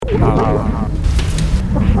What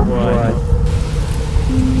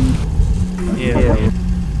if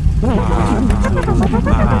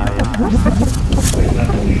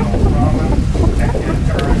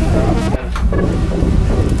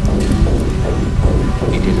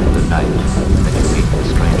It is in the night that you meet the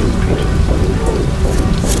strangest creatures.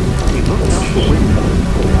 He looked out the window,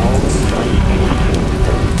 all the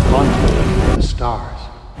contemplating the stars.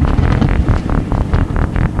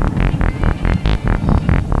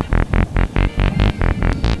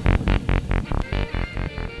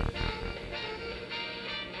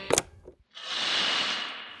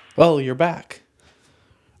 Well, you're back.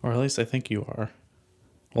 Or at least I think you are.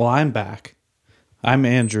 Well, I'm back. I'm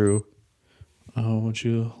Andrew. Oh, would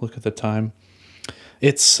you look at the time?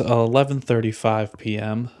 It's 11:35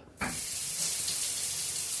 p.m.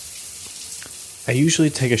 I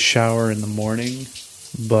usually take a shower in the morning,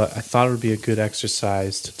 but I thought it would be a good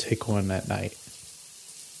exercise to take one at night.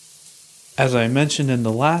 As I mentioned in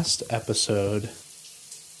the last episode,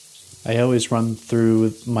 I always run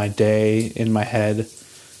through my day in my head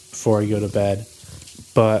before I go to bed,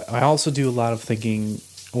 but I also do a lot of thinking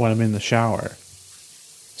when I'm in the shower.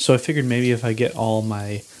 So I figured maybe if I get all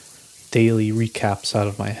my daily recaps out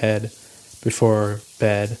of my head before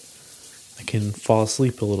bed, I can fall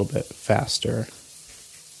asleep a little bit faster.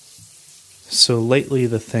 So lately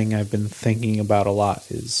the thing I've been thinking about a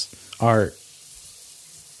lot is art.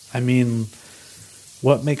 I mean,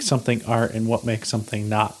 what makes something art and what makes something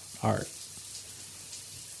not art?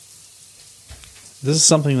 This is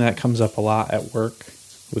something that comes up a lot at work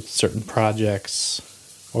with certain projects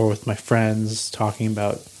or with my friends talking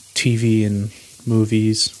about TV and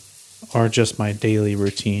movies or just my daily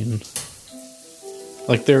routine.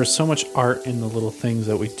 Like, there is so much art in the little things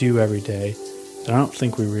that we do every day that I don't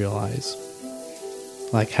think we realize.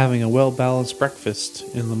 Like having a well-balanced breakfast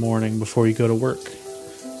in the morning before you go to work,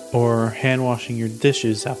 or hand washing your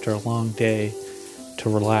dishes after a long day to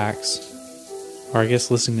relax. Or I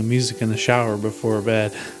guess listening to music in the shower before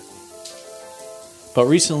bed. But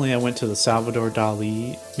recently I went to the Salvador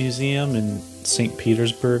Dali Museum in St.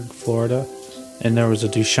 Petersburg, Florida, and there was a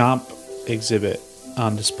Duchamp exhibit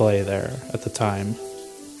on display there at the time.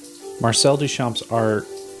 Marcel Duchamp's art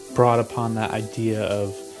brought upon that idea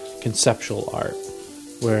of conceptual art,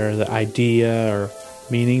 where the idea or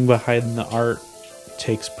meaning behind the art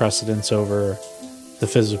takes precedence over the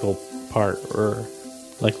physical part, or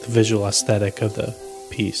like the visual aesthetic of the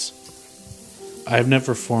piece. I've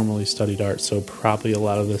never formally studied art, so probably a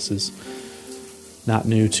lot of this is not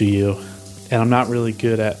new to you. And I'm not really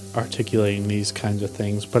good at articulating these kinds of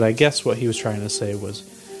things, but I guess what he was trying to say was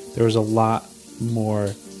there was a lot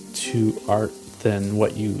more to art than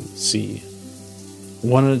what you see.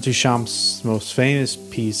 One of Duchamp's most famous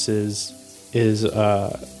pieces is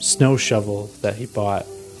a snow shovel that he bought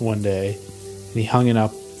one day, and he hung it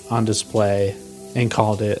up on display and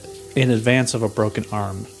called it In Advance of a Broken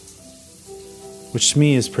Arm, which to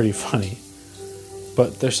me is pretty funny.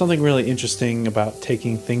 But there's something really interesting about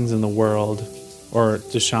taking things in the world, or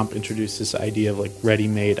Duchamp introduced this idea of like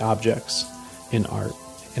ready-made objects in art,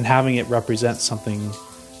 and having it represent something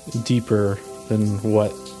deeper than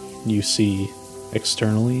what you see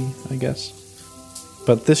externally, I guess.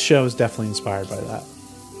 But this show is definitely inspired by that.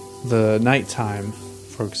 The nighttime,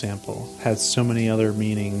 for example, has so many other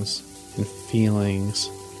meanings and feelings,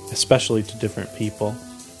 especially to different people.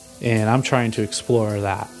 And I'm trying to explore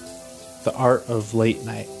that. The art of late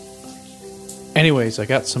night. Anyways, I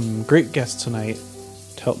got some great guests tonight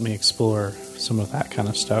to help me explore some of that kind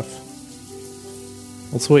of stuff.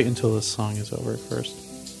 Let's wait until this song is over first.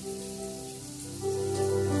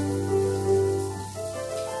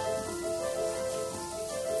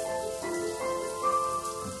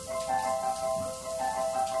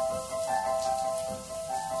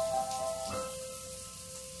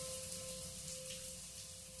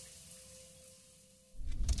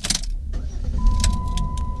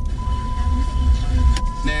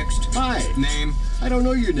 Hi. Name? I don't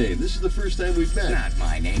know your name. This is the first time we've met. Not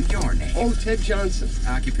my name, your name. Oh, Ted Johnson.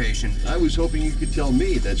 Occupation? I was hoping you could tell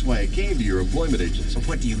me. That's why I came to your employment agency. So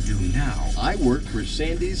what do you do now? I work for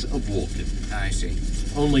Sandy's of Wolfton. I see.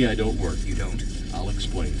 Only I don't work. You don't? I'll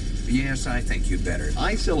explain. Yes, I think you'd better.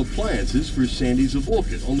 I sell appliances for Sandy's of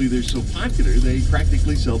Wolfton, only they're so popular they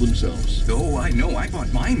practically sell themselves. Oh, I know. I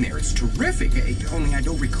bought mine there. It's terrific. Only I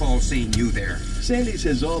don't recall seeing you there. Sandy's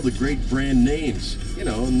has all the great brand names,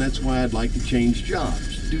 and that's why I'd like to change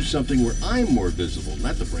jobs. Do something where I'm more visible,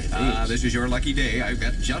 not the brand names. This is your lucky day. I've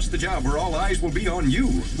got just the job where all eyes will be on you.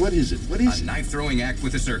 What is it? What is it? A knife-throwing act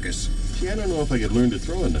with a circus. See, I don't know if I could learn to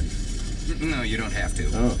throw a knife. No, you don't have to.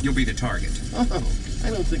 Oh. You'll be the target. Oh, I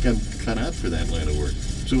don't think I'm cut out for that line of work.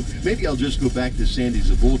 So maybe I'll just go back to Sandy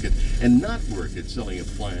Zabulka and not work at selling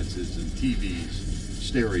appliances and TVs,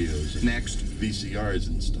 stereos, and Next. VCRs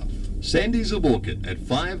and stuff. Sandy Zabulka at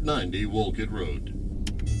 590 Wolcott Road.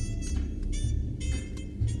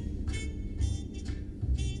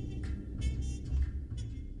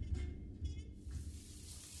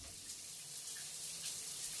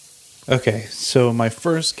 Okay, so my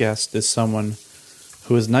first guest is someone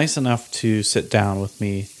who was nice enough to sit down with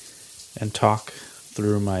me and talk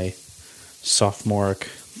through my sophomoric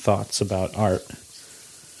thoughts about art.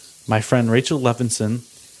 My friend Rachel Levinson,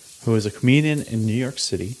 who is a comedian in New York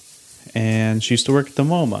City, and she used to work at the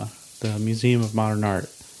MoMA, the Museum of Modern Art.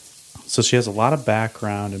 So she has a lot of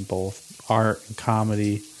background in both art and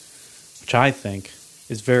comedy, which I think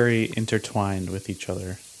is very intertwined with each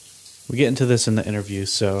other. We get into this in the interview,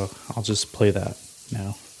 so I'll just play that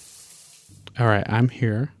now. All right, I'm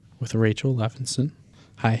here with Rachel Levinson.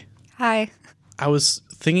 Hi. Hi. I was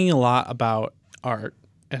thinking a lot about art,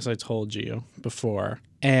 as I told you before,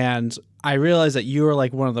 and I realized that you are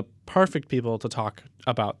like one of the perfect people to talk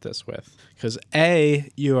about this with. Because A,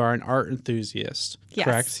 you are an art enthusiast, Yes.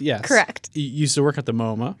 correct? Yes. Correct. You used to work at the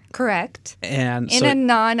MoMA. Correct. And In so, a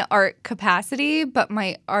non-art capacity, but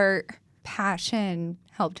my art passion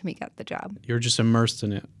helped me get the job you're just immersed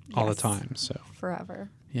in it all the Yes. time. So, forever.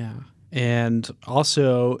 yeah. And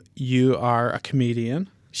also, you are a comedian.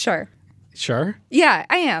 Sure. Sure. Yeah,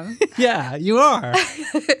 I am. Yeah, you are.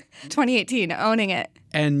 2018, owning it.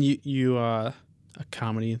 And you are a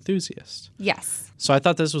comedy enthusiast. Yes. So I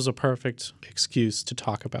thought this was a perfect excuse to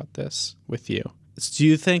talk about this with you. Do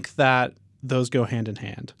you think that those go hand in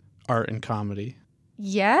hand, art and comedy?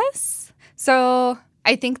 Yes. So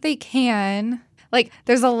I think they can. Like,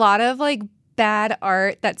 there's a lot of like bad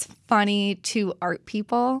art that's funny to art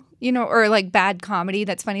people, you know, or like bad comedy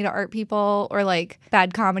that's funny to art people, or like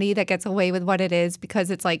bad comedy that gets away with what it is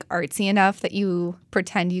because it's like artsy enough that you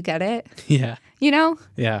pretend you get it, Yeah. you know?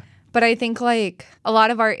 Yeah. But I think like a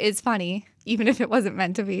lot of art is funny, even if it wasn't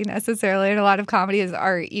meant to be necessarily. And a lot of comedy is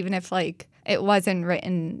art, even if like it wasn't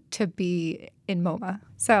written to be in MoMA.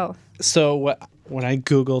 So So when I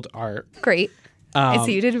Googled art, great. I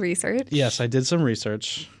see you did research. yes, I did some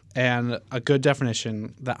research, and a good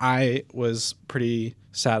definition that I was pretty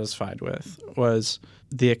satisfied with was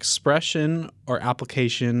the expression or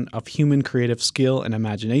application of human creative skill and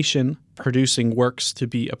imagination, producing works to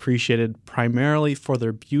be appreciated primarily for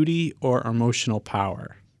their beauty or emotional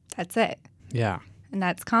power. That's it. Yeah. And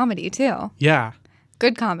that's comedy too. Yeah.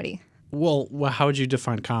 Good comedy. Well, how would you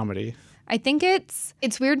define comedy? I think it's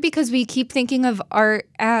weird because we keep thinking of art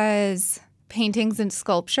as paintings and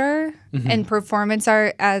sculpture and performance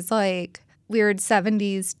art as like weird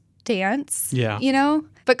 70s dance. Yeah. You know?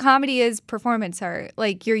 But comedy is performance art.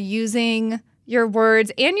 Like you're using your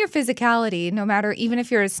words and your physicality, no matter, even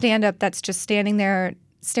if you're a stand-up that's just standing there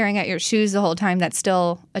staring at your shoes the whole time, that's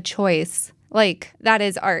still a choice. Like that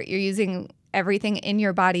is art. You're using everything in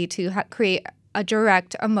your body to create a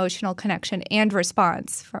direct emotional connection and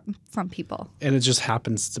response from people. And it just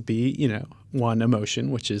happens to be, one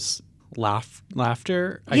emotion, which is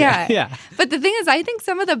laughter. Yeah. Yeah. But the thing is, I think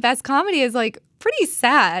some of the best comedy is like pretty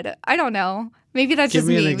sad. I don't know. Maybe that's Give just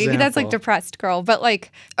me an me. Maybe that's like example. depressed girl. But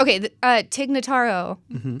like, okay, Tig Notaro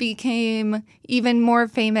became even more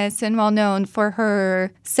famous and well known for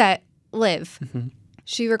her set Live.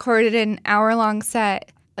 She recorded an hour-long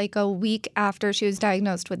set like a week after she was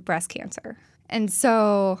diagnosed with breast cancer. And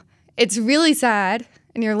so it's really sad.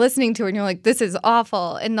 And you're listening to her and you're like, this is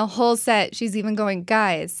awful. And the whole set, she's even going,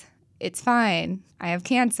 guys, it's fine. I have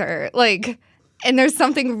cancer. Like, and there's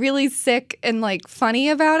something really sick and like funny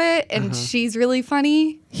about it. And she's really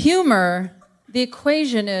funny. Humor, the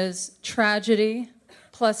equation is tragedy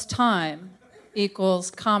plus time equals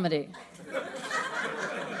comedy.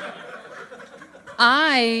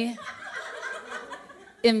 I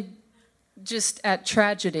am just at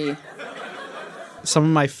tragedy. Some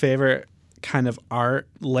of my favorite kind of art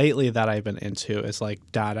lately that I've been into is like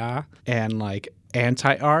Dada and like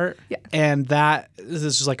anti-art. Yeah. And that is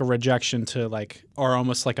just like a rejection to like, or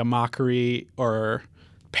almost like a mockery or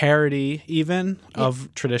parody even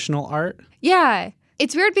of traditional art. Yeah.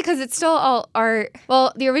 It's weird because it's still all art.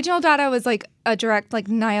 Well, the original Dada was like a direct, like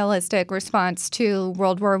nihilistic response to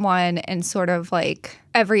World War I and sort of like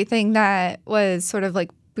everything that was sort of like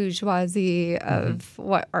bourgeoisie of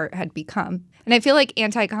what art had become. And I feel like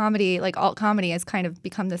anti-comedy, like alt comedy, has kind of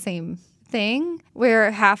become the same thing,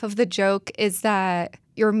 where half of the joke is that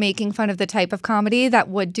you're making fun of the type of comedy that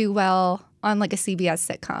would do well on like a CBS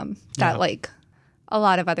sitcom that like a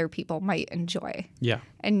lot of other people might enjoy. Yeah.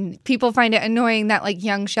 And people find it annoying that like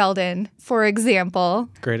Young Sheldon, for example,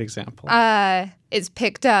 Great example. is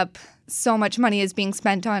picked up, so much money is being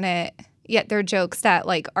spent on it, yet they're jokes that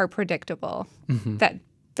like are predictable, that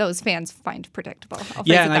those fans find predictable. I'll phrase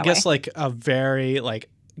it and I that guess way. like a very like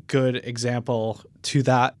good example to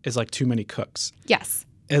that is like Too Many Cooks. Yes.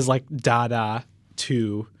 Is like Dada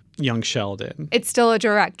to Young Sheldon. It's still a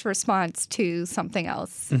direct response to something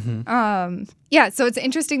else. Yeah, so it's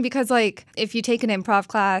interesting because like if you take an improv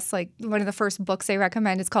class, like one of the first books they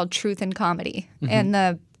recommend is called Truth in Comedy. And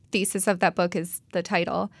the thesis of that book is the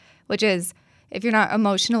title, which is if you're not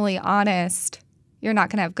emotionally honest, you're not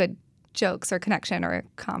going to have good jokes or connection or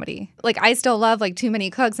comedy. Like I still love like Too Many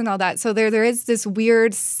Cooks and all that. So there is this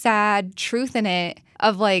weird, sad truth in it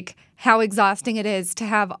of like how exhausting it is to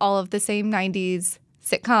have all of the same 90s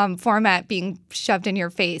sitcom format being shoved in your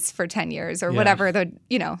face for 10 years or whatever the,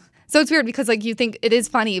 you know. So it's weird because like you think it is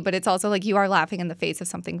funny, but it's also like you are laughing in the face of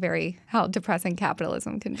something very, how depressing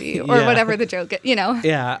capitalism can be or whatever the joke, you know.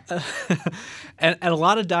 Yeah. and a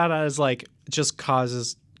lot of Dada is like just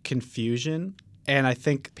causes confusion. And I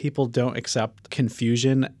think people don't accept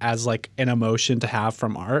confusion as like an emotion to have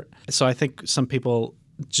from art. So I think some people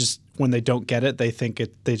just when they don't get it, they think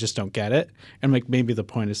they just don't get it. And like maybe the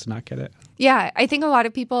point is to not get it. Yeah, I think a lot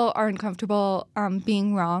of people are uncomfortable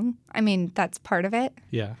being wrong. I mean, that's part of it.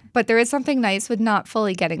 Yeah. But there is something nice with not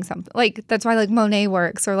fully getting something. Like, that's why, like, Monet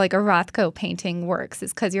works or, like, a Rothko painting works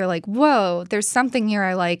is because you're like, whoa, there's something here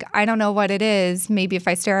I like. I don't know what it is. Maybe if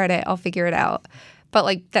I stare at it, I'll figure it out. But,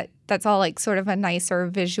 like, that's all, like, sort of a nicer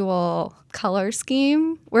visual color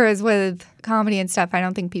scheme. Whereas with comedy and stuff, I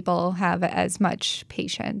don't think people have as much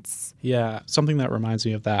patience. Yeah. Something that reminds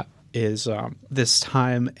me of that is this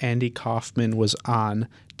time Andy Kaufman was on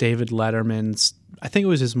David Letterman's, I think it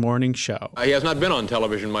was his morning show. He has not been on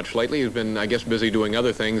television much lately. He's been, I guess, busy doing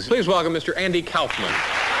other things. Please welcome Mr. Andy Kaufman.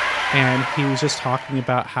 And he was just talking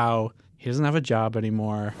about how he doesn't have a job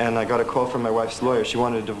anymore. And I got a call from my wife's lawyer. She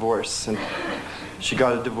wanted a divorce. And she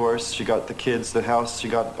got a divorce. She got the kids, the house. She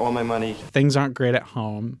got all my money. Things aren't great at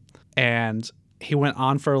home. And he went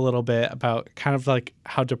on for a little bit about kind of like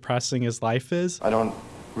how depressing his life is. I don't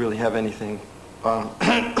really have anything.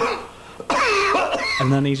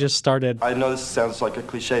 And then he just started. I know this sounds like a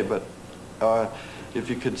cliche, but if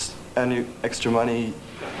you could, any extra money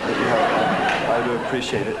that you have, I would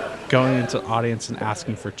appreciate it. Going into the audience and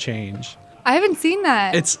asking for change. I haven't seen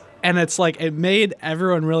that. It's like it made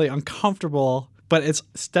everyone really uncomfortable, but it's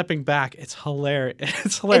stepping back. It's hilarious.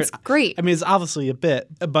 It's hilarious. It's great. I mean, it's obviously a bit,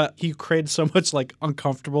 but he created so much like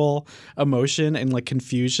uncomfortable emotion and like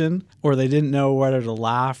confusion, or they didn't know whether to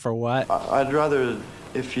laugh or what. I'd rather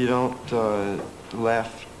if you don't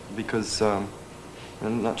laugh because I'm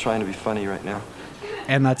not trying to be funny right now.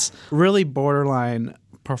 And that's really borderline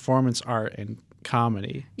performance art and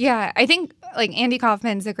comedy. Yeah, I think like Andy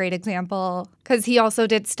Kaufman's a great example because he also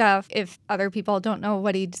did stuff, if other people don't know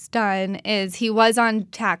what he's done, is he was on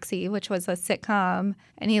Taxi, which was a sitcom,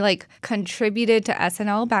 and he like contributed to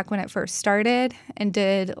SNL back when it first started and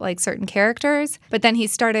did like certain characters, but then he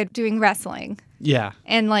started doing wrestling. Yeah.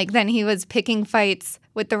 And like then he was picking fights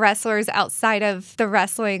with the wrestlers outside of the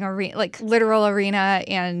wrestling arena, like literal arena,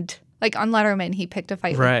 and like on Letterman, he picked a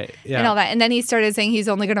fight. Right, yeah. And all that. And then he started saying he's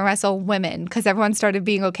only going to wrestle women because everyone started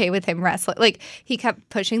being okay with him wrestling. Like he kept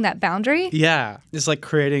pushing that boundary. Yeah. It's like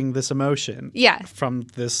creating this emotion. Yeah. From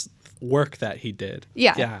this work that he did.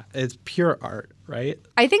 Yeah. Yeah. It's pure art, right?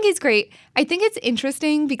 I think he's great. I think it's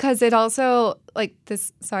interesting because it also like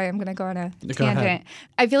this. Sorry, I'm going to go on a Go tangent. ahead.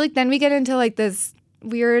 I feel like then we get into like this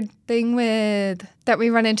weird thing with that we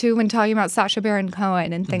run into when talking about Sacha Baron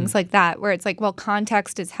Cohen and things like that, where it's like, well,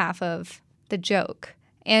 context is half of the joke.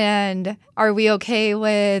 And are we okay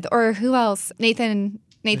with, or who else? Nathan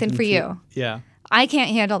for You. Yeah. I can't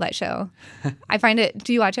handle that show. I find it,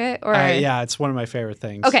 do you watch it? Or Yeah, it's one of my favorite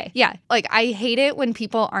things. Okay, yeah. Like I hate it when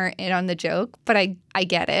people aren't in on the joke, but I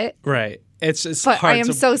get it. Right. It's But hard I am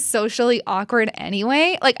to... so socially awkward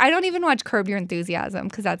anyway. Like, I don't even watch Curb Your Enthusiasm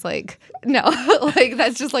because that's like, no, like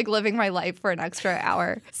that's just like living my life for an extra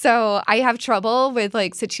hour. So I have trouble with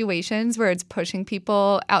like situations where it's pushing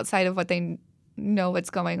people outside of what they know what's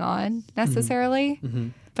going on necessarily. Mm-hmm.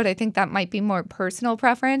 But I think that might be more personal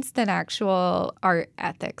preference than actual art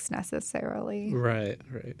ethics necessarily. Right.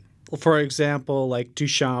 Well, for example, like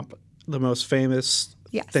Duchamp, the most famous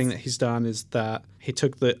thing that he's done is that he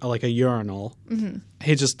took a urinal. Mm-hmm.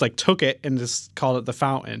 He just like took it and just called it the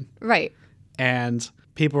fountain. Right. And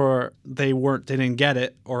people didn't get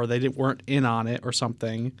it, or they weren't in on it or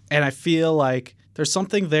something. And I feel like there's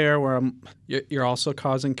something there where you're also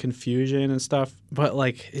causing confusion and stuff. But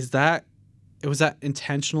like, was that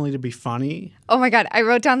intentionally to be funny? Oh my God. I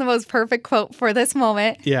wrote down the most perfect quote for this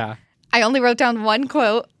moment. Yeah. I only wrote down one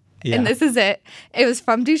quote. Yeah. And this is it. It was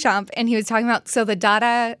from Duchamp, and he was talking about, so the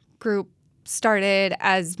Dada group started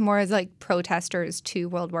as more as like protesters to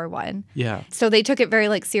World War I. Yeah. So they took it very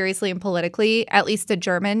like seriously and politically. At least the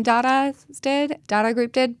German Dada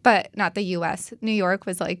group did, but not the U.S. New York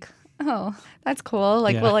was like, oh, that's cool.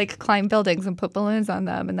 Like we'll like climb buildings and put balloons on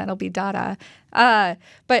them, and that'll be Dada.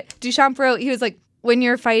 But Duchamp wrote, he was like, when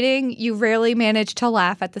you're fighting, you rarely manage to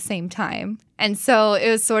laugh at the same time. And so it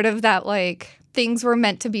was sort of that like things were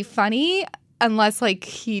meant to be funny unless like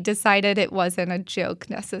he decided it wasn't a joke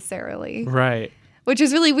necessarily. Right. Which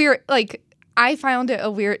is really weird. Like I found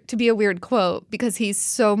it to be a weird quote because he's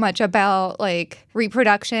so much about like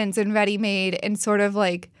reproductions and ready-made and sort of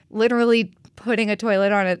like literally putting a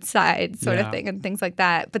toilet on its side sort of thing and things like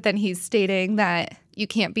that. But then he's stating that you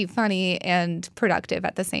can't be funny and productive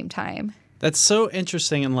at the same time. That's so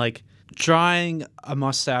interesting. And like drawing a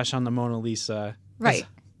mustache on the Mona Lisa is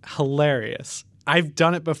hilarious. I've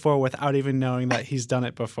done it before without even knowing that he's done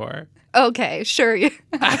it before. Okay, sure.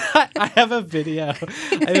 I have a video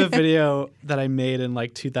that I made in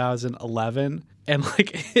like 2011. And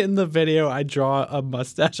like in the video, I draw a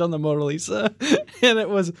mustache on the Mona Lisa and it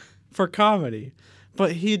was for comedy.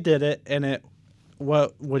 But he did it, and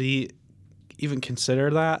what would he even consider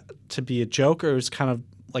that to be a joke, or it was kind of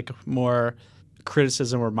like more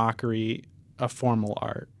criticism or mockery of formal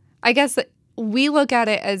art? I guess we look at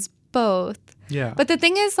it as both. Yeah. But the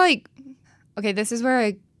thing is, like, okay, this is where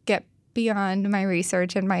I get beyond my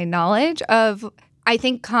research and my knowledge of, I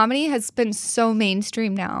think comedy has been so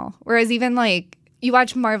mainstream now. Whereas even like you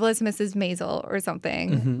watch Marvelous Mrs. Maisel or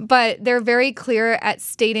something, but they're very clear at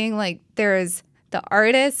stating like there's the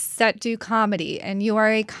artists that do comedy and you are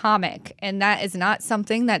a comic. And that is not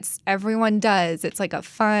something that's everyone does. It's like a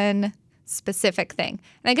fun, specific thing.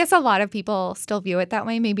 And I guess a lot of people still view it that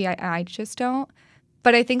way. Maybe I just don't.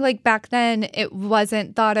 But I think like back then it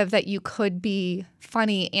wasn't thought of that you could be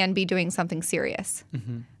funny and be doing something serious.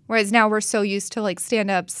 Whereas now we're so used to like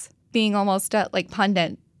stand-ups being almost like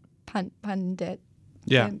pundit.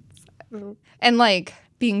 Yeah. And like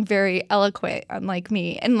being very eloquent, unlike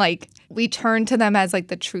me. And like we turn to them as like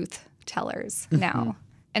the truth tellers now.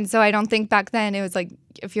 And so I don't think back then it was like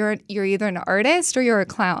if you're either an artist or you're a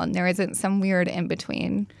clown. There isn't some weird in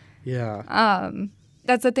between. Yeah.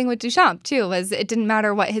 That's the thing with Duchamp too, was it didn't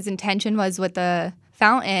matter what his intention was with the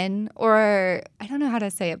fountain, or I don't know how to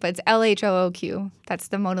say it, but it's LHOOQ. That's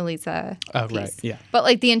the Mona Lisa piece. Right, yeah. But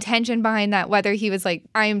like the intention behind that, whether he was like,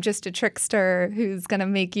 I am just a trickster who's going to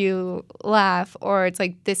make you laugh, or it's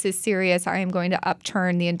like, this is serious, I am going to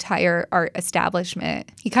upturn the entire art establishment.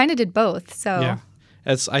 He kind of did both, so. Yeah.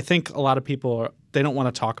 I think a lot of people, they don't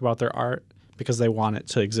want to talk about their art because they want it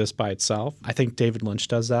to exist by itself. I think David Lynch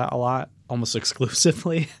does that a lot, almost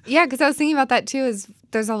exclusively. Yeah, because I was thinking about that too, is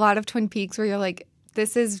there's a lot of Twin Peaks where you're like,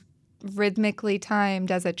 this is rhythmically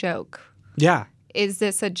timed as a joke. Yeah. Is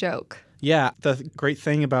this a joke? Yeah. The great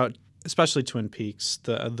thing about, especially Twin Peaks,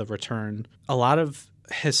 the return, a lot of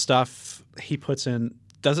his stuff he puts in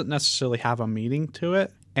doesn't necessarily have a meaning to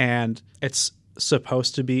it. And it's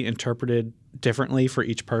supposed to be interpreted differently for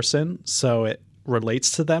each person. So it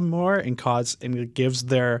relates to them more and it gives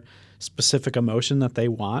their specific emotion that they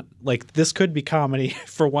want. Like this could be comedy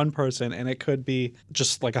for one person and it could be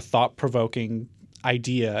just like a thought-provoking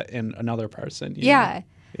idea in another person. You know?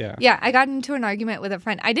 Yeah. I got into an argument with a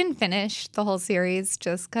friend. I didn't finish the whole series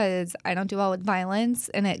just because I don't do well with violence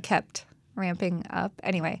and it kept ramping up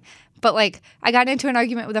anyway. But like I got into an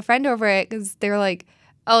argument with a friend over it because they were like,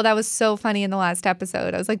 oh, that was so funny in the last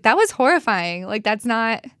episode. I was like, that was horrifying. Like that's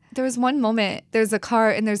not. There was one moment, there's a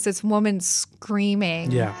car and there's this woman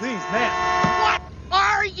screaming. Yeah. Please, man. What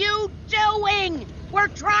are you doing? We're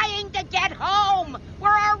trying to get home. We're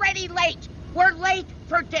already late. We're late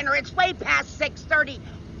for dinner. It's way past 6:30.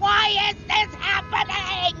 Why is this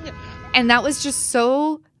happening? And that was just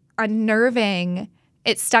so unnerving.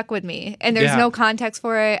 It stuck with me. And there's no context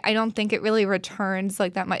for it. I don't think it really returns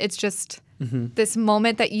like that much. It's just this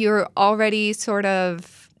moment that you're already sort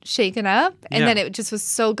of shaken up. And then it just was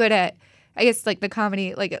so good at, I guess, like the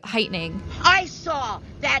comedy, like heightening. I saw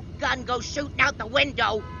that gun go shooting out the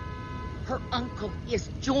window. Her uncle is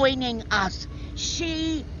joining us.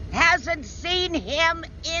 She hasn't seen him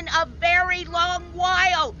in a very long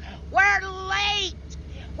while. We're late.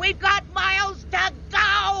 We've got miles to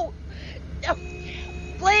go.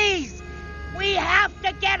 Please, we have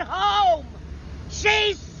to get home.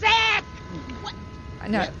 She's sick.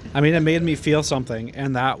 No. I mean, it made me feel something,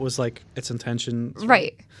 and that was like its intention.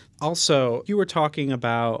 Right. Also, you were talking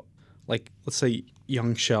about, like, let's say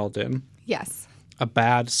Young Sheldon. Yes. A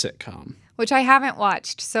bad sitcom. Which I haven't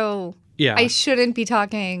watched, so I shouldn't be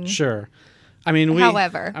talking. Sure. I mean,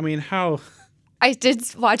 However. how... I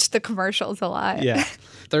did watch the commercials a lot. Yeah.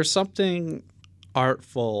 There's something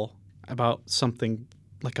artful about something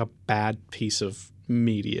like a bad piece of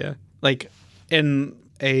media. Like, in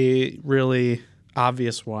a really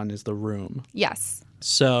obvious one is The Room. Yes,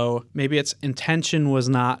 So maybe its intention was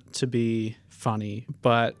not to be funny,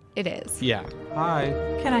 but it is. yeah. Hi.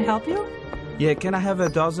 Can I help you? Yeah, can I have a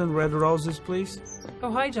dozen red roses, please?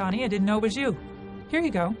 Oh, hi, Johnny. I didn't know it was you. Here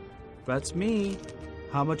you go. That's me.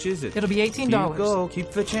 How much is it? It'll be $18. Here you go.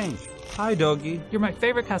 Keep the change. Hi, doggy. You're my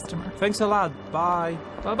favorite customer. Thanks a lot. Bye.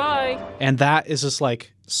 Bye-bye. And that is just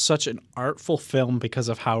like such an artful film because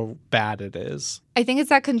of how bad it is. I think it's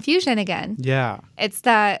that confusion again. Yeah. It's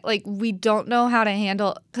that, like, we don't know how to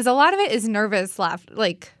handle, because a lot of it is nervous laughter.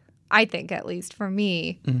 Like, I think, at least for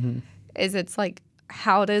me, is it's like,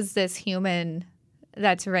 how does this human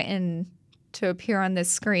that's written to appear on this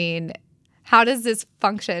screen, how does this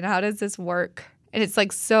function? How does this work? And it's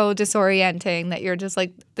like so disorienting that you're just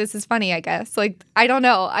like, this is funny, I guess. Like, I don't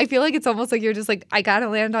know. I feel like it's almost like you're just like, I got to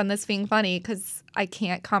land on this being funny because I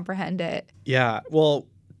can't comprehend it. Yeah. Well,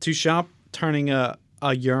 Duchamp turning a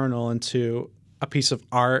urinal into a piece of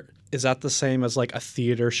art, is that the same as like a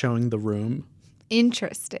theater showing The Room?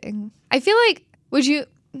 Interesting. I feel like, would you,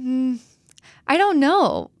 I don't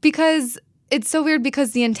know, because it's so weird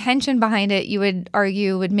because the intention behind it, you would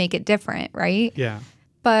argue, would make it different, right? Yeah.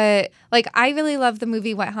 But like, I really love the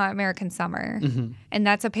movie Wet Hot American Summer. And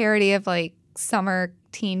that's a parody of like summer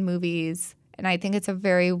teen movies. And I think it's a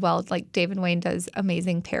very well, like David Wayne does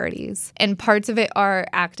amazing parodies. And parts of it are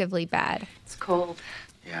actively bad. It's cold.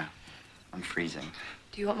 Yeah, I'm freezing.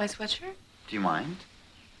 Do you want my sweatshirt? Do you mind?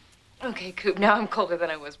 Okay, Coop, now I'm colder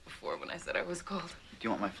than I was before when I said I was cold. Do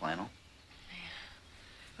you want my flannel?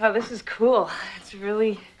 Wow, this is cool. It's a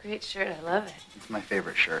really great shirt. I love it. It's my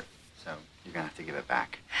favorite shirt, so you're gonna have to give it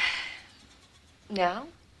back. Now?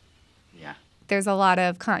 Yeah. There's a lot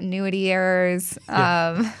of continuity errors.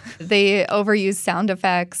 Yeah. They overuse sound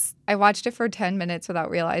effects. I watched it for 10 minutes without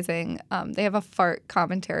realizing they have a fart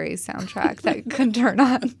commentary soundtrack that you can turn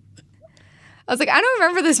on. I was like, I don't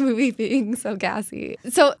remember this movie being so gassy.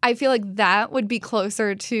 So I feel like that would be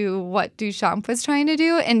closer to what Duchamp was trying to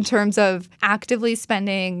do in terms of actively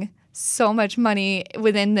spending so much money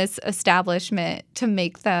within this establishment to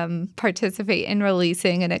make them participate in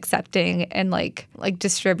releasing and accepting and like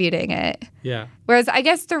distributing it. Yeah. Whereas I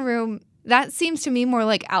guess The Room, that seems to me more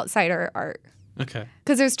like outsider art. Okay.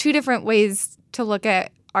 Because there's two different ways to look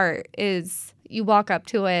at art. Is you walk up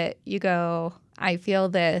to it, you go, I feel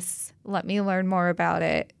this, let me learn more about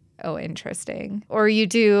it. Oh, interesting. Or you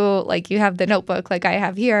do, like you have The Notebook like I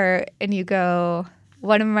have here, and you go,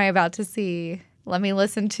 what am I about to see? Let me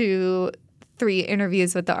listen to 3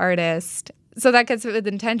 interviews with the artist. So that gets with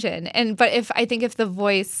intention. But if the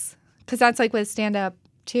voice, because that's like with stand-up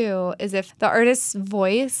too, is if the artist's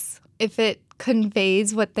voice, if it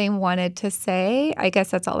conveys what they wanted to say, I guess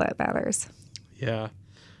that's all that matters. Yeah.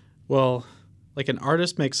 Well, like an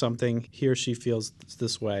artist makes something, he or she feels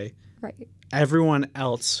this way. Right. Everyone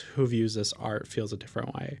else who views this art feels a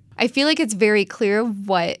different way. I feel like it's very clear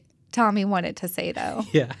what Tommy wanted to say, though.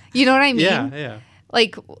 Yeah. You know what I mean? Yeah.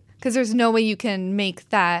 Like, because there's no way you can make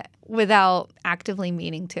that without actively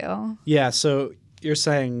meaning to. Yeah, so you're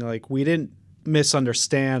saying, like, we didn't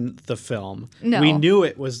misunderstand the film. No. We knew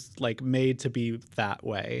it was, like, made to be that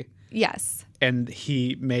way. Yes. And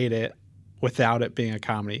he made it without it being a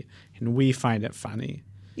comedy. And we find it funny.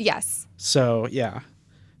 Yes. So, yeah.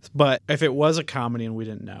 But if it was a comedy and we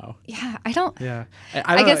didn't know. Yeah, I don't. Yeah.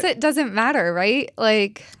 I guess it doesn't matter, right?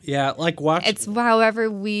 Like. Yeah, like watch. It's however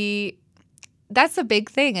we. That's the big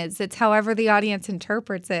thing. It's however the audience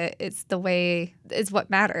interprets it. It's the way is what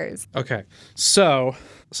matters. Okay. So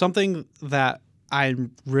something that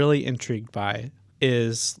I'm really intrigued by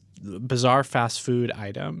is bizarre fast food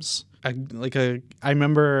items. I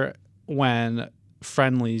remember when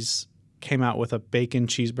Friendly's came out with a bacon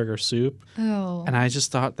cheeseburger soup. Oh. And I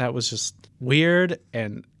just thought that was just weird,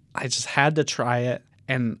 and I just had to try it.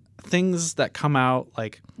 And things that come out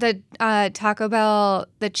like the Taco Bell,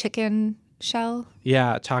 the chicken shell.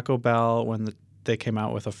 Yeah, Taco Bell when they came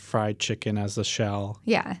out with a fried chicken as the shell.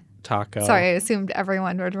 Yeah. Taco. Sorry, I assumed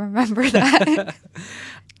everyone would remember that.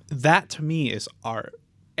 That to me is art.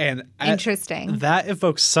 And interesting. That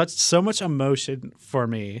evokes so much emotion for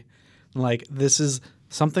me. Like, this is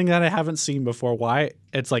something that I haven't seen before. Why?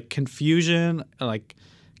 It's like confusion, like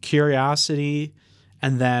curiosity,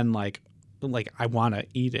 and then like I want to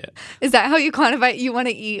eat it. Is that how you quantify it? You want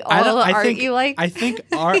to eat all the art you like? I think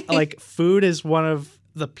art, like food is one of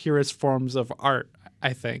the purest forms of art,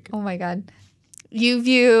 I think. Oh my God. You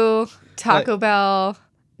view Taco Bell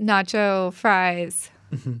nacho fries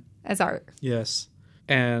as art. Yes.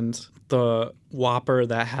 And the Whopper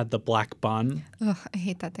that had the black bun. Ugh, I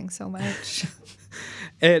hate that thing so much.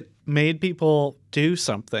 It made people do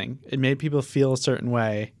something. It made people feel a certain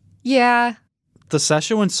way. Yeah. The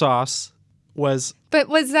Szechuan sauce was... But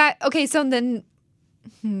was that... Okay, so then...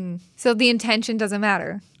 So the intention doesn't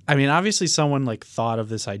matter. I mean, obviously someone, like, thought of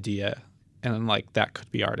this idea, and, like, that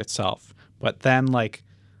could be art itself. But then, like,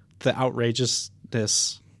 the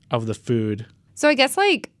outrageousness of the food... So I guess,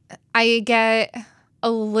 like, I get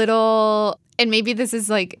a little... And maybe this is,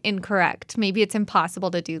 like, incorrect. Maybe it's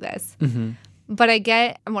impossible to do this. Mm-hmm. But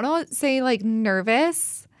I want to say, like,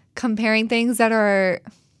 nervous comparing things that are...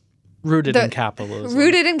 Rooted in capitalism.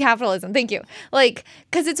 Rooted in capitalism. Thank you. Like,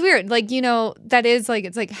 because it's weird. Like, you know, that is like,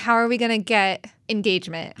 it's like, how are we going to get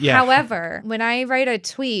engagement? Yeah. However, when I write a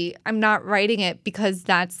tweet, I'm not writing it because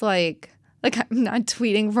that's like I'm not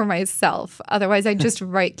tweeting for myself. Otherwise, I just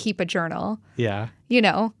keep a journal. Yeah. You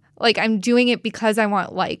know, like I'm doing it because I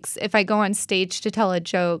want likes. If I go on stage to tell a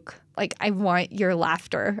joke, like I want your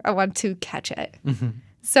laughter. I want to catch it. Mm-hmm.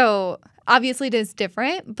 So obviously it is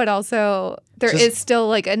different, but also there is still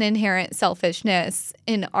like an inherent selfishness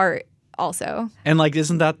in art also. And like,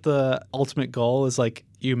 isn't that the ultimate goal is like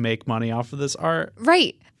you make money off of this art?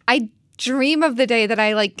 Right. I dream of the day that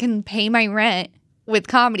I like can pay my rent with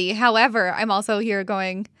comedy. However, I'm also here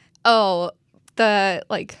going, oh, the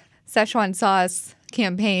like Szechuan sauce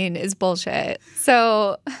campaign is bullshit.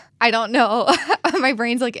 So I don't know. My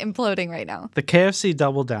brain's like imploding right now. The KFC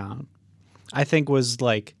Double Down, I think, was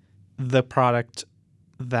like the product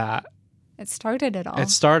that it started it all. It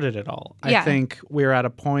started it all. Yeah. I think we were at a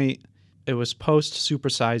point, it was post Super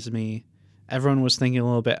Size Me. Everyone was thinking a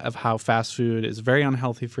little bit of how fast food is very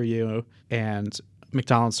unhealthy for you. And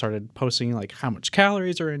McDonald's started posting like how much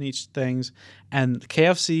calories are in each things. And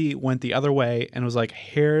KFC went the other way and was like,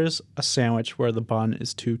 here's a sandwich where the bun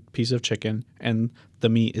is 2 pieces of chicken and the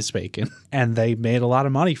meat is bacon. And they made a lot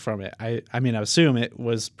of money from it. I mean, I assume it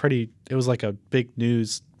was like a big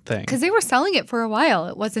news thing. Because they were selling it for a while.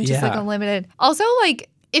 It wasn't just like unlimited. Also, like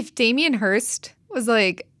if Damien Hirst was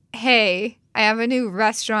like, hey, I have a new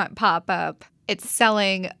restaurant pop up. It's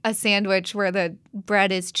selling a sandwich where the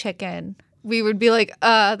bread is chicken. We would be like,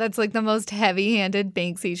 that's like the most heavy-handed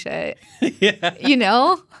Banksy shit. Yeah. You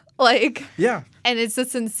know? Like, yeah. And it's the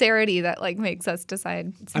sincerity that like makes us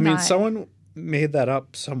decide. I mean, someone made that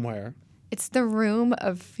up somewhere. It's the room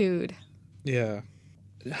of food. Yeah.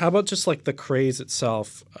 How about just like the craze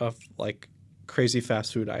itself of like crazy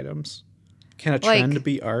fast food items? Can a trend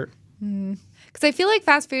be art? Because I feel like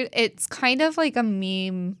fast food, it's kind of like a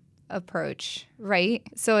meme approach, right?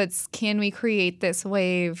 So it's, can we create this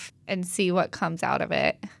wave and see what comes out of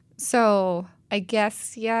it? So I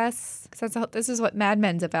guess yes, because this is what Mad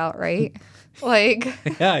Men's about, right? Like,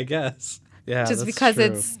 yeah, I guess. Yeah, just that's because true.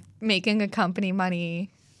 it's making a company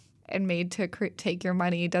money and made to take your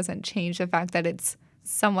money doesn't change the fact that it's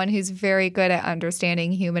someone who's very good at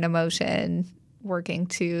understanding human emotion working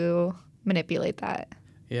to manipulate that.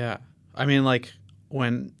 Yeah. I mean, like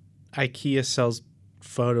when IKEA sells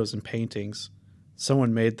photos and paintings,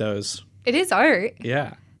 someone made those. It is art.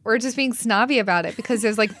 Yeah. We're just being snobby about it because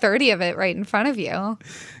there's like 30 of it right in front of you.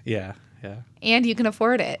 Yeah, yeah. And you can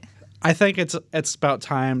afford it. I think it's about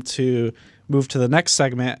time to move to the next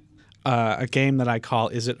segment, a game that I call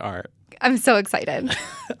Is It Art? I'm so excited.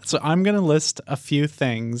 So I'm going to list a few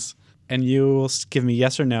things, and you will give me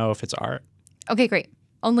yes or no if it's art. Okay, great.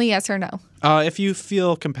 Only yes or no. If you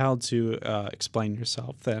feel compelled to explain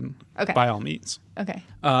yourself, then by all means. Okay.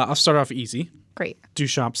 I'll start off easy. Great.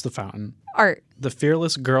 Duchamp's The Fountain. Art. The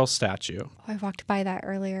Fearless Girl Statue. Oh, I walked by that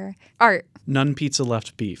earlier. Art. None Pizza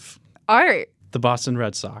Left Beef. Art. The Boston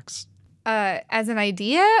Red Sox. As an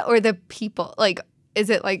idea or the people? Like, is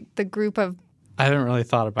it like the group of... I haven't really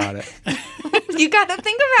thought about it. You got to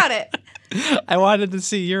think about it. I wanted to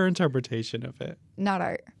see your interpretation of it. Not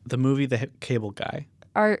art. The movie The Cable Guy.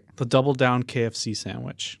 Art. The Double Down KFC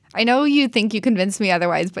sandwich. I know you think you convinced me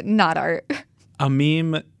otherwise, but not art. A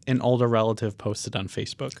meme an older relative posted on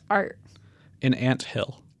Facebook. Art. An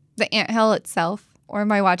anthill. The anthill itself? Or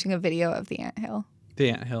am I watching a video of the anthill? The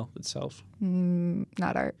anthill itself.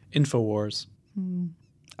 Not art. Infowars.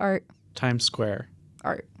 Art. Times Square.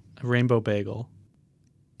 Art. A rainbow bagel.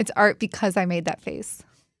 It's art because I made that face.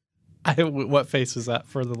 What face was that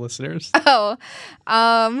for the listeners? Oh,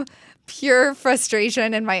 pure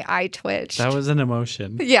frustration and my eye twitched. That was an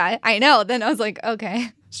emotion. Yeah, I know. Then I was like, okay.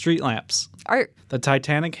 Street lamps. Art. The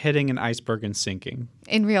Titanic hitting an iceberg and sinking.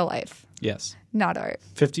 In real life. Yes. Not art.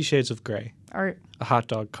 50 Shades of Grey. Art. A hot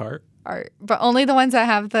dog cart. Art. But only the ones that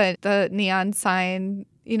have the neon sign,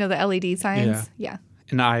 you know, the LED signs. Yeah.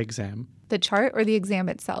 An eye exam. The chart or the exam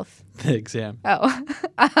itself? The exam.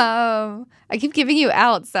 Oh. I keep giving you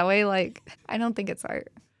outs. That way, I don't think it's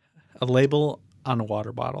art. A label on a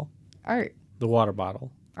water bottle. Art. The water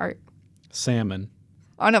bottle. Art. Salmon.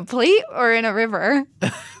 On a plate or in a river?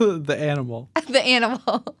 The animal. The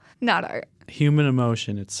animal. Not art. Human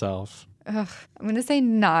emotion itself. Ugh, I'm going to say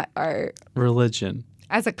not art. Religion.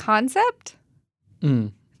 As a concept?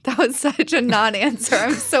 Mm. That was such a non-answer.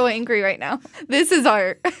 I'm so angry right now. This is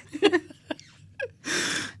art. I'm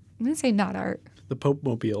going to say not art. The Pope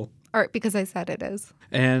Mobile. Art because I said it is.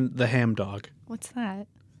 And the ham dog. What's that?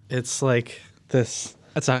 It's like this.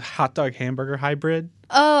 It's a hot dog hamburger hybrid.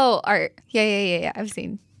 Oh, art. Yeah. I've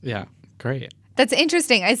seen. Yeah, great. That's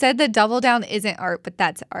interesting. I said the double down isn't art, but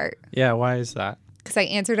that's art. Yeah, why is that? Because I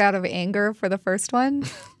answered out of anger for the first one.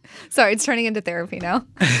 Sorry, it's turning into therapy now.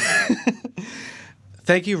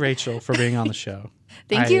 Thank you, Rachel, for being on the show.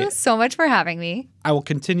 Thank you so much for having me. I will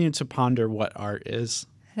continue to ponder what art is.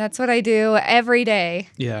 That's what I do every day.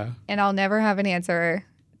 Yeah. And I'll never have an answer,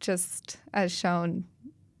 just as shown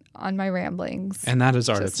on my ramblings. And that is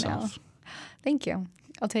art itself. Now. Thank you.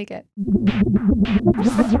 I'll take it.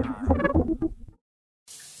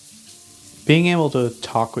 Being able to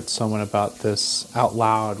talk with someone about this out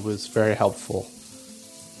loud was very helpful.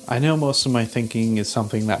 I know most of my thinking is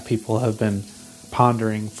something that people have been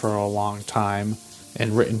pondering for a long time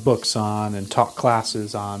and written books on and taught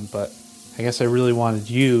classes on, but I guess I really wanted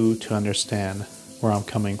you to understand where I'm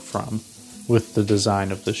coming from with the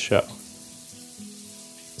design of the show.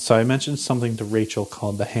 So I mentioned something to Rachel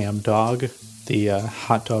called the ham dog, the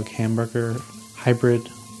hot dog hamburger hybrid.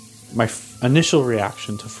 My initial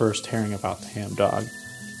reaction to first hearing about the ham dog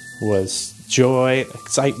was joy,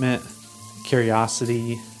 excitement,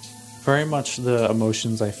 curiosity, very much the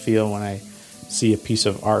emotions I feel when I see a piece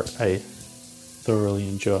of art I thoroughly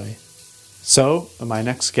enjoy. So, my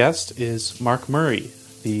next guest is Mark Murray,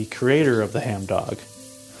 the creator of the ham dog.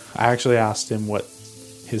 I actually asked him what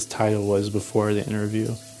his title was before the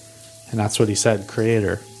interview, and that's what he said,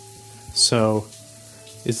 creator. So,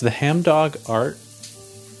 is the ham dog art?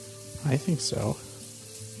 I think so.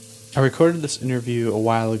 I recorded this interview a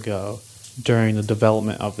while ago during the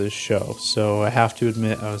development of this show, so I have to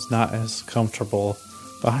admit I was not as comfortable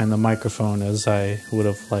behind the microphone as I would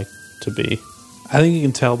have liked to be. I think you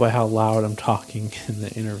can tell by how loud I'm talking in the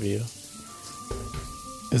interview.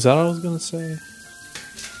 Is that what I was going to say?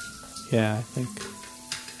 Yeah, I think.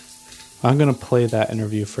 I'm going to play that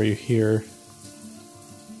interview for you here.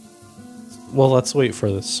 Well, let's wait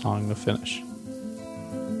for this song to finish.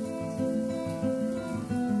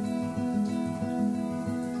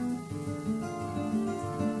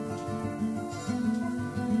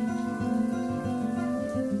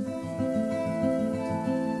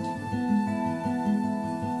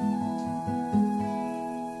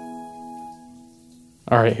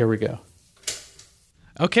 All right, here we go.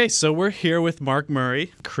 Okay, so we're here with Mark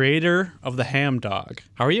Murray, creator of the ham dog.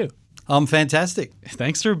 How are you? I'm fantastic.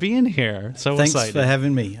 Thanks for being here. So Thanks excited. for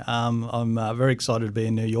having me. I'm very excited to be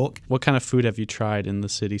in New York. What kind of food have you tried in the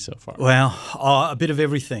city so far? Well, a bit of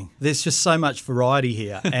everything. There's just so much variety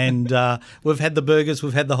here. And we've had the burgers,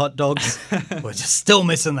 we've had the hot dogs. We're just still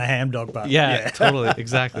missing the ham dog bun. Yeah, totally,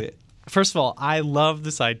 exactly. First of all, I love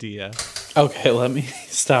this idea. Okay, let me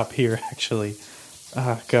stop here, actually.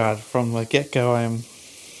 God, from the get-go, I'm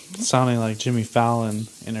sounding like Jimmy Fallon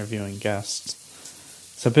interviewing guests.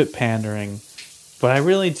 It's a bit pandering, but I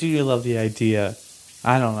really do love the idea.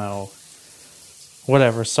 I don't know.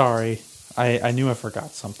 Whatever, sorry. I knew I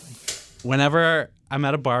forgot something. Whenever I'm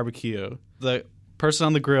at a barbecue, the person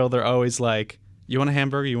on the grill, they're always like, you want a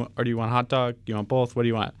hamburger or do you want a hot dog? You want both? What do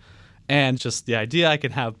you want? And just the idea I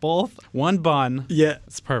can have both, one bun, yeah,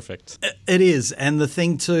 it's perfect. It is. And the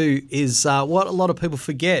thing too is what a lot of people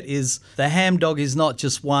forget is the ham dog is not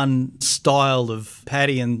just one style of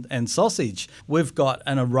patty and sausage. We've got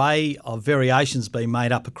an array of variations being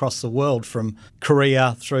made up across the world, from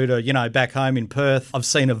Korea through to, back home in Perth. I've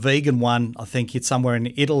seen a vegan one, I think it's somewhere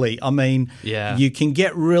in Italy. I mean, you can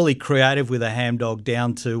get really creative with a ham dog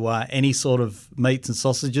down to any sort of meats and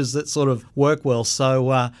sausages that sort of work well.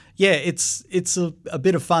 So, it's a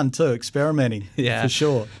bit of fun too, experimenting, for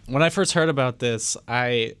sure. When I first heard about this,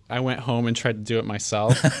 I went home and tried to do it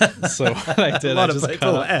myself. So what I did, I just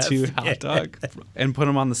cut up 2 hot dogs and put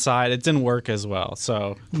them on the side. It didn't work as well.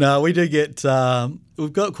 So no, we do get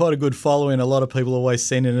we've got quite a good following. A lot of people always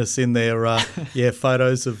sending us in their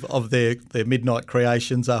photos of their midnight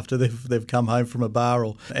creations after they've come home from a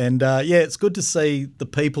bar. It's good to see the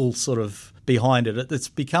people sort of behind it. It's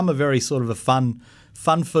become a very sort of a fun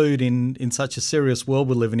fun food in such a serious world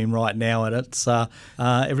we're living in right now, and it's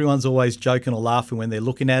everyone's always joking or laughing when they're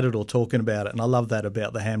looking at it or talking about it, and I love that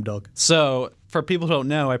about the ham dog. So, for people who don't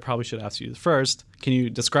know, I probably should ask you first, can you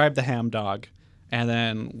describe the ham dog and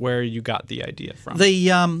then where you got the idea from? The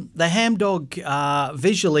ham dog,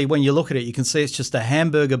 visually, when you look at it, you can see it's just a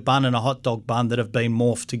hamburger bun and a hot dog bun that have been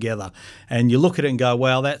morphed together. And you look at it and go,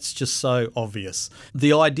 wow, that's just so obvious.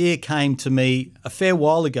 The idea came to me a fair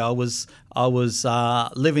while ago. I was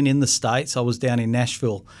living in the States. I was down in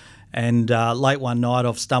Nashville. And late one night,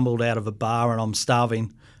 I've stumbled out of a bar and I'm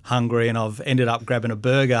starving, hungry, and I've ended up grabbing a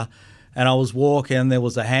burger. And I was walking, and there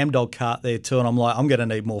was a ham dog cart there too, and I'm like, I'm going to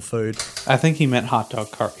need more food. I think he meant hot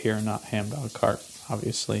dog cart here, not ham dog cart,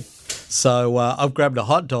 obviously. So I've grabbed a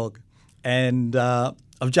hot dog, and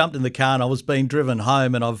I've jumped in the car, and I was being driven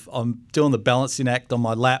home, and I'm doing the balancing act on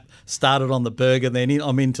my lap, started on the burger, then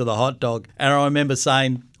I'm into the hot dog. And I remember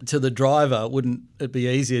saying to the driver, wouldn't it be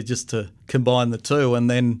easier just to combine the two? And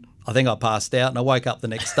then I think I passed out, and I woke up the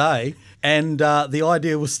next day, and the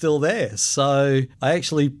idea was still there. So I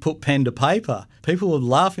actually put pen to paper. People were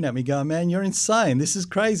laughing at me, going, "Man, you're insane. This is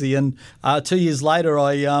crazy." And 2 years later,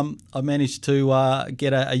 I managed to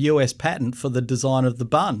get a US patent for the design of the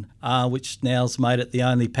bun, which now's made it the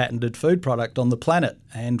only patented food product on the planet.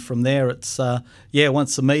 And from there, it's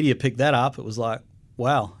once the media picked that up, it was like,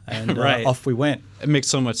 wow, and right. Off we went. It makes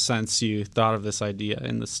so much sense you thought of this idea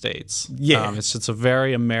in the States. Yeah. It's just a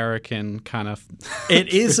very American kind of... It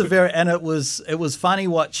is and it was funny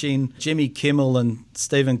watching Jimmy Kimmel and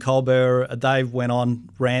Stephen Colbert. Dave went on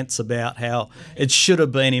rants about how it should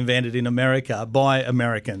have been invented in America by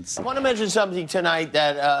Americans. I want to mention something tonight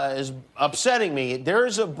that is upsetting me. There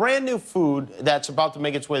is a brand new food that's about to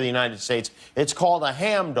make its way to the United States. It's called a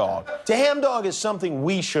ham dog. The ham dog is something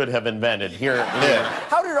we should have invented here.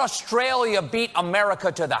 How did Australia beat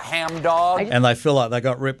America to the ham dog? And they feel like they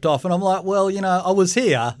got ripped off. And I'm like, well, I was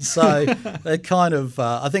here. So they kind of,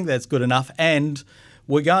 I think that's good enough. And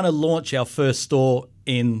we're going to launch our first store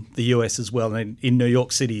in the US as well. And in New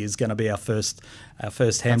York City is going to be our first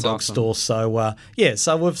ham dog awesome. store. So,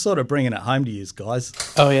 so we're sort of bringing it home to you guys.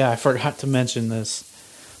 Oh, yeah, I forgot to mention this.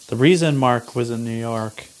 The reason Mark was in New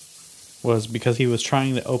York was because he was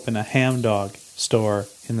trying to open a ham dog store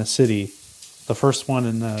in the city. The first one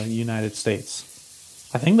in the United States.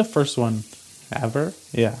 I think the first one ever.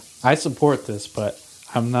 Yeah. I support this, but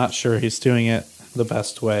I'm not sure he's doing it the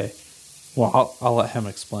best way. Well, I'll let him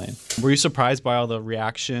explain. Were you surprised by all the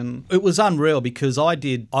reaction? It was unreal because I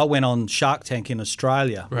went on Shark Tank in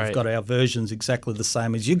Australia. Right. We've got our versions exactly the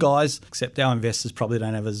same as you guys, except our investors probably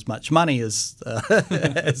don't have as much money as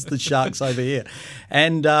as the sharks over here.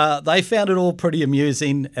 And they found it all pretty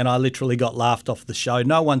amusing, and I literally got laughed off the show.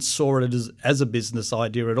 No one saw it as a business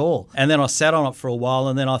idea at all. And then I sat on it for a while,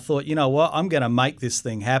 and then I thought, you know what, I'm going to make this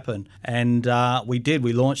thing happen. And we did.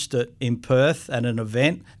 We launched it in Perth at an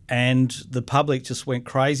event, and the public just went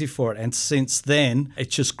crazy for it. And since then,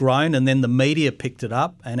 it's just grown, and then the media picked it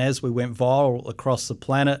up. And as we went viral across the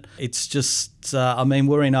planet, it's just,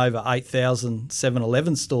 we're in over 8,000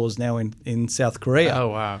 7-Eleven stores now in South Korea. Oh,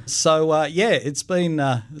 wow. So, it's been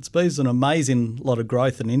an amazing lot of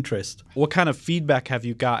growth and interest. What kind of feedback have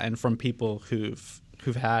you gotten from people who've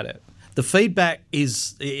had it? The feedback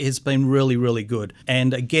has been really, really good.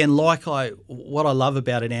 And again, what I love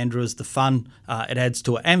about it, Andrew, is the fun it adds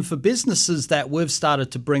to it. And for businesses that we've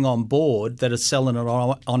started to bring on board that are selling it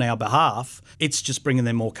on our behalf, it's just bringing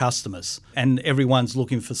them more customers. And everyone's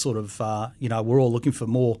looking for sort of, we're all looking for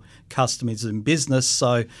more customers in business.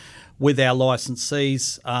 So with our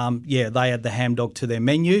licensees, they add the ham dog to their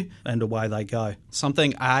menu and away they go.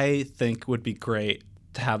 Something I think would be great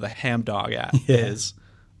to have the ham dog at is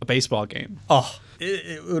a baseball game. Oh,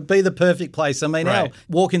 it would be the perfect place. I mean, Right.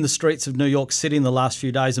 walking the streets of New York City in the last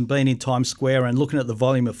few days and being in Times Square and looking at the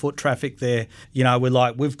volume of foot traffic there, we're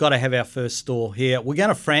like, we've got to have our first store here. We're going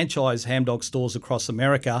to franchise ham dog stores across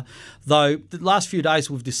America, though the last few days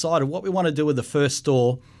we've decided what we want to do with the first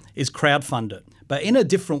store is crowdfund it, but in a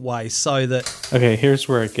different way so that... Okay, here's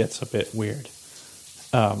where it gets a bit weird.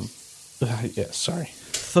 Sorry.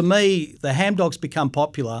 For me, the ham dogs become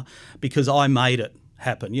popular because I made it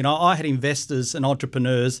happen. I had investors and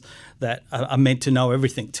entrepreneurs that are meant to know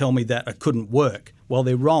everything tell me that it couldn't work. Well,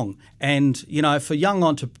 they're wrong. And, for young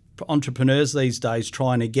entrepreneurs these days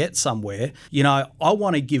trying to get somewhere, I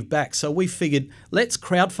want to give back. So we figured, let's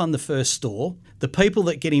crowdfund the first store. The people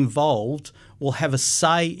that get involved will have a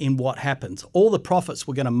say in what happens. All the profits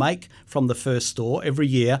we're going to make from the first store every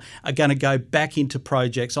year are going to go back into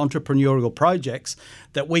projects, entrepreneurial projects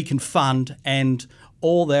that we can fund, and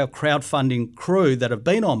all our crowdfunding crew that have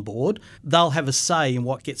been on board, they'll have a say in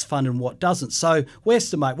what gets funded and what doesn't. So we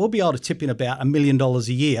estimate we'll be able to tip in about $1 million a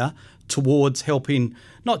year towards helping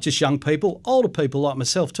not just young people, older people like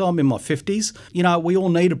myself too. I'm in my 50s. You know, we all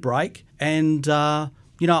need a break, and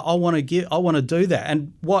you know, I want to do that.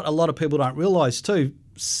 And what a lot of people don't realise too,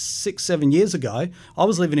 6-7 years ago, I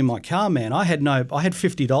was living in my car, man. I had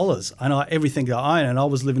 $50 and everything I own, and I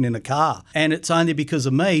was living in a car. And it's only because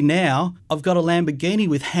of me now I've got a Lamborghini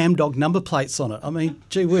with Ham Dog number plates on it. I mean,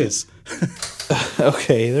 gee whiz.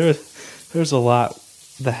 Okay, there's a lot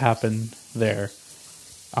that happened there.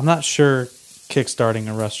 I'm not sure kickstarting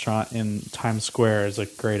a restaurant in Times Square is a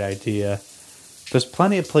great idea. There's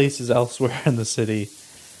plenty of places elsewhere in the city,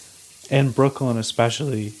 and Brooklyn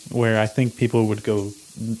especially, where I think people would go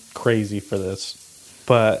crazy for this.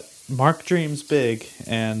 But Mark dreams big,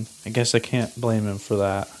 and I guess I can't blame him for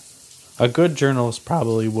that. A good journalist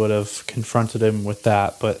probably would have confronted him with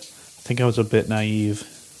that, but I think I was a bit naive,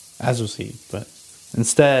 as was he. But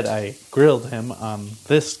instead, I grilled him on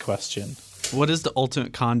this question. What is the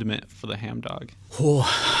ultimate condiment for the ham dog?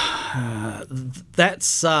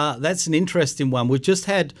 That's an interesting one. We've just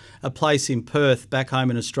had a place in Perth, back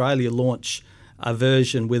home in Australia, launch a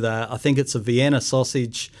version with I think it's a Vienna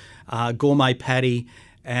sausage, gourmet patty,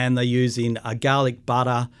 and they're using garlic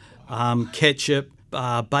butter, ketchup,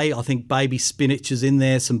 I think baby spinach is in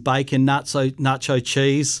there, some bacon, nacho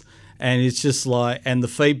cheese. And it's just like, and the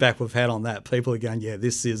feedback we've had on that, people are going, yeah,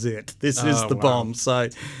 this is it. This is the bomb. So,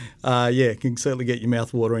 yeah, it can certainly get your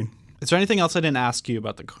mouth watering. Is there anything else I didn't ask you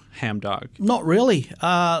about the ham dog? Not really.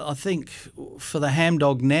 I think for the ham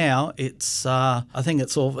dog now, I think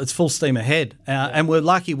it's full steam ahead. And we're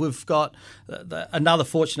lucky we've got another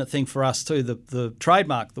fortunate thing for us too, the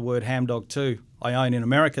trademark, the word ham dog too, I own in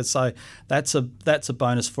America, so that's a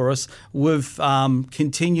bonus for us. We've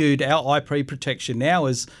continued our IP protection now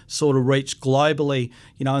has sort of reached globally.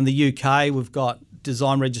 You know, in the UK we've got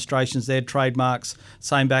design registrations there, trademarks,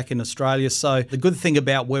 same back in Australia. So the good thing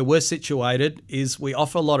about where we're situated is we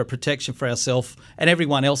offer a lot of protection for ourselves and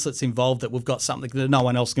everyone else that's involved, that we've got something that no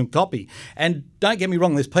one else can copy. And don't get me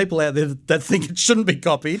wrong, there's people out there that think it shouldn't be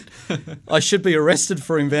copied. I should be arrested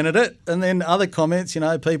for inventing it. And then other comments, you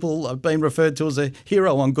know, people have been referred to as a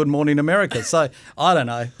hero on Good Morning America. So I don't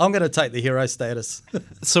know. I'm going to take the hero status.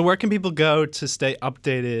 So where can people go to stay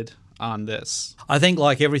updated on this? I think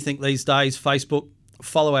like everything these days, Facebook,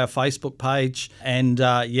 follow our Facebook page, and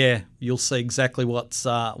you'll see exactly what's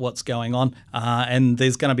going on. And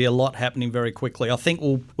there's going to be a lot happening very quickly. I think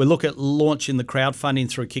we'll look at launching the crowdfunding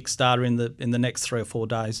through Kickstarter in the next 3 or 4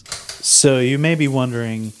 days. So you may be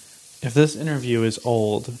wondering, if this interview is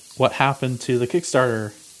old, what happened to the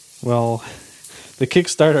Kickstarter? Well, the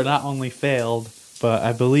Kickstarter not only failed, but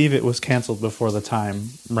I believe it was canceled before the time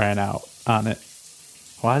ran out on it.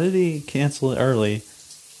 Why did he cancel it early?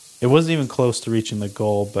 It wasn't even close to reaching the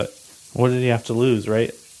goal, but what did he have to lose,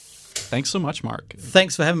 right? Thanks so much, Mark.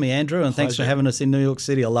 Thanks for having me, Andrew, and thanks for having us in New York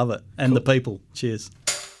City. I love it. And the people. Cheers.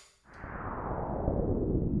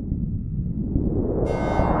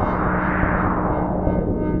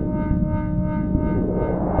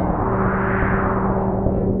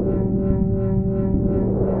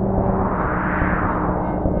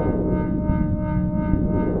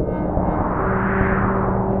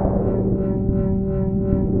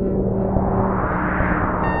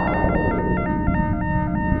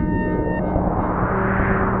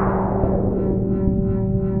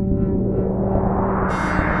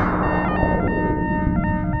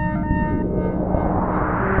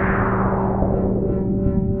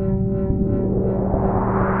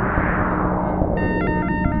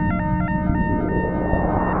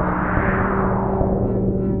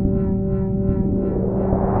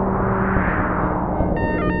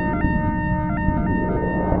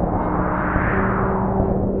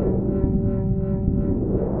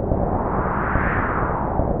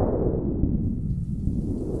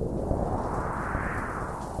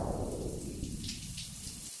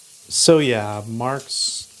 So yeah,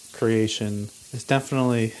 Mark's creation is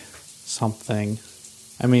definitely something.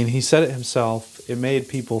 I mean, he said it himself. It made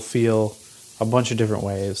people feel a bunch of different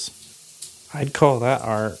ways. I'd call that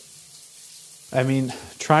art. I mean,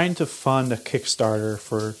 trying to fund a Kickstarter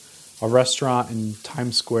for a restaurant in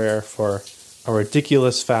Times Square for a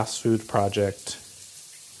ridiculous fast food project,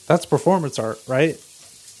 that's performance art, right?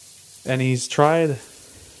 And he's tried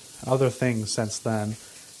other things since then.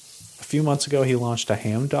 A few months ago, he launched a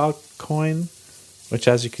ham dog coin, which,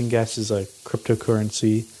 as you can guess, is a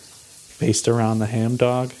cryptocurrency based around the ham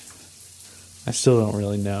dog. I still don't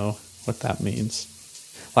really know what that means.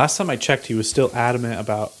 Last time I checked, he was still adamant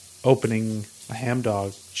about opening a ham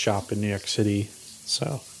dog shop in New York City.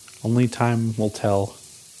 So only time will tell.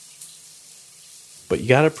 But you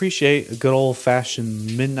gotta appreciate a good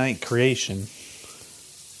old-fashioned midnight creation.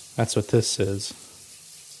 That's what this is.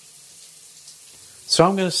 So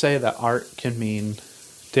I'm gonna say that art can mean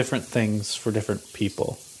different things for different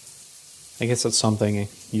people. I guess that's something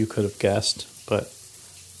you could have guessed, but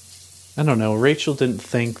I don't know. Rachel didn't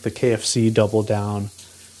think the KFC Double Down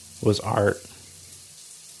was art.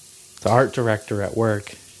 The art director at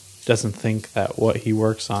work doesn't think that what he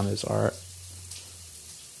works on is art.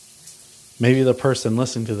 Maybe the person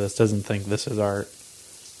listening to this doesn't think this is art.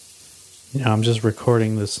 You know, I'm just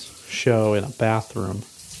recording this show in a bathroom.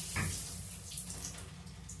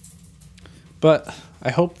 But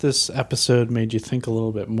I hope this episode made you think a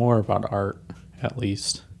little bit more about art, at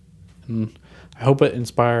least. And I hope it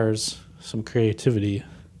inspires some creativity.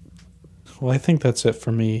 Well, I think that's it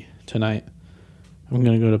for me tonight. I'm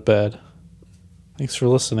going to go to bed. Thanks for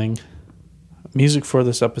listening. Music for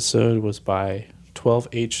this episode was by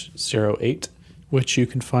 12H08, which you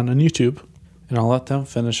can find on YouTube. And I'll let them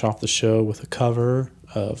finish off the show with a cover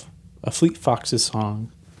of a Fleet Foxes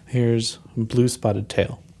song. Here's Blue Spotted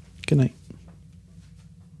Tail. Good night.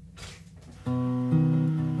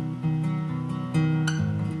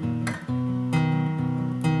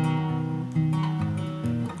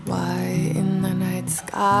 Why in the night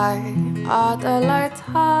sky are the lights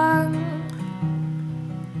hung?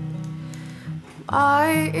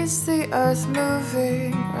 Why is the earth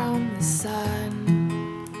moving round the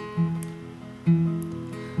sun?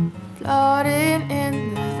 Floating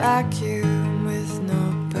in the vacuum with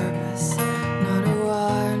no purpose, not a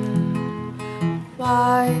one.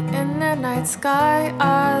 Why in the night sky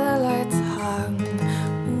are the lights hung?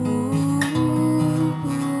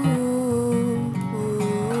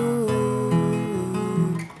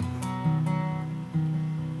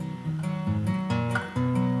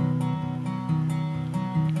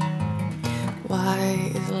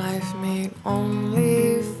 Why is life made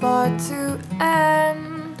only for to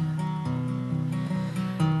end?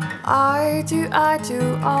 Why do I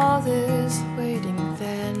do all this waiting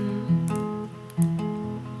then?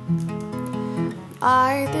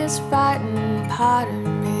 Why this frightened part of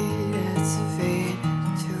me that's faded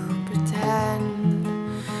to pretend?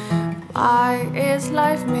 Why is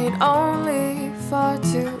life made only for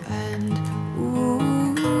to end?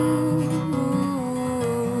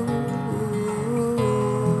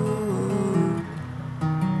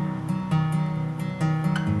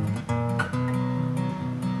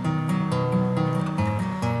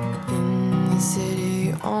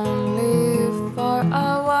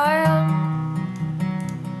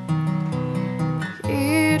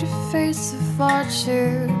 Face of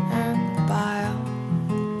fortune and the bile.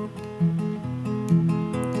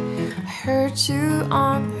 I heard you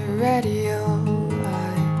on the radio,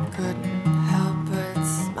 I couldn't help but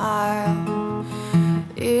smile.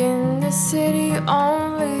 In the city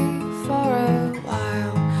only for a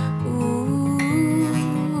while.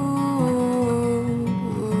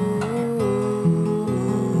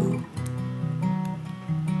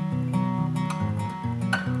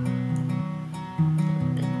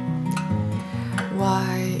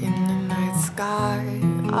 Why in the night sky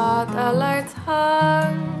are the lights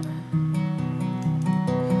hung?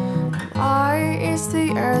 Why is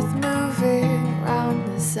the earth moving round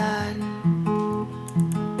the sun?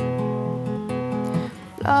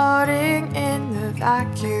 Floating in the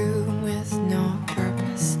vacuum with no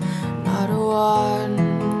purpose, not a one.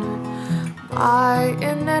 Why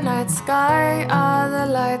in the night sky are the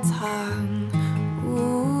lights hung?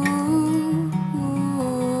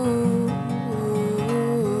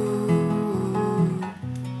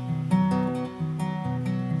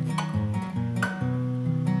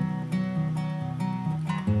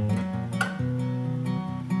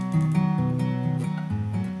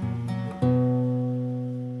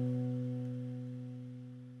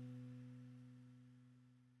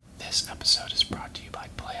 This episode is brought to you by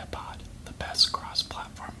PlayAPod, the best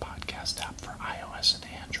cross-platform podcast app for iOS and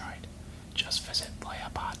Android.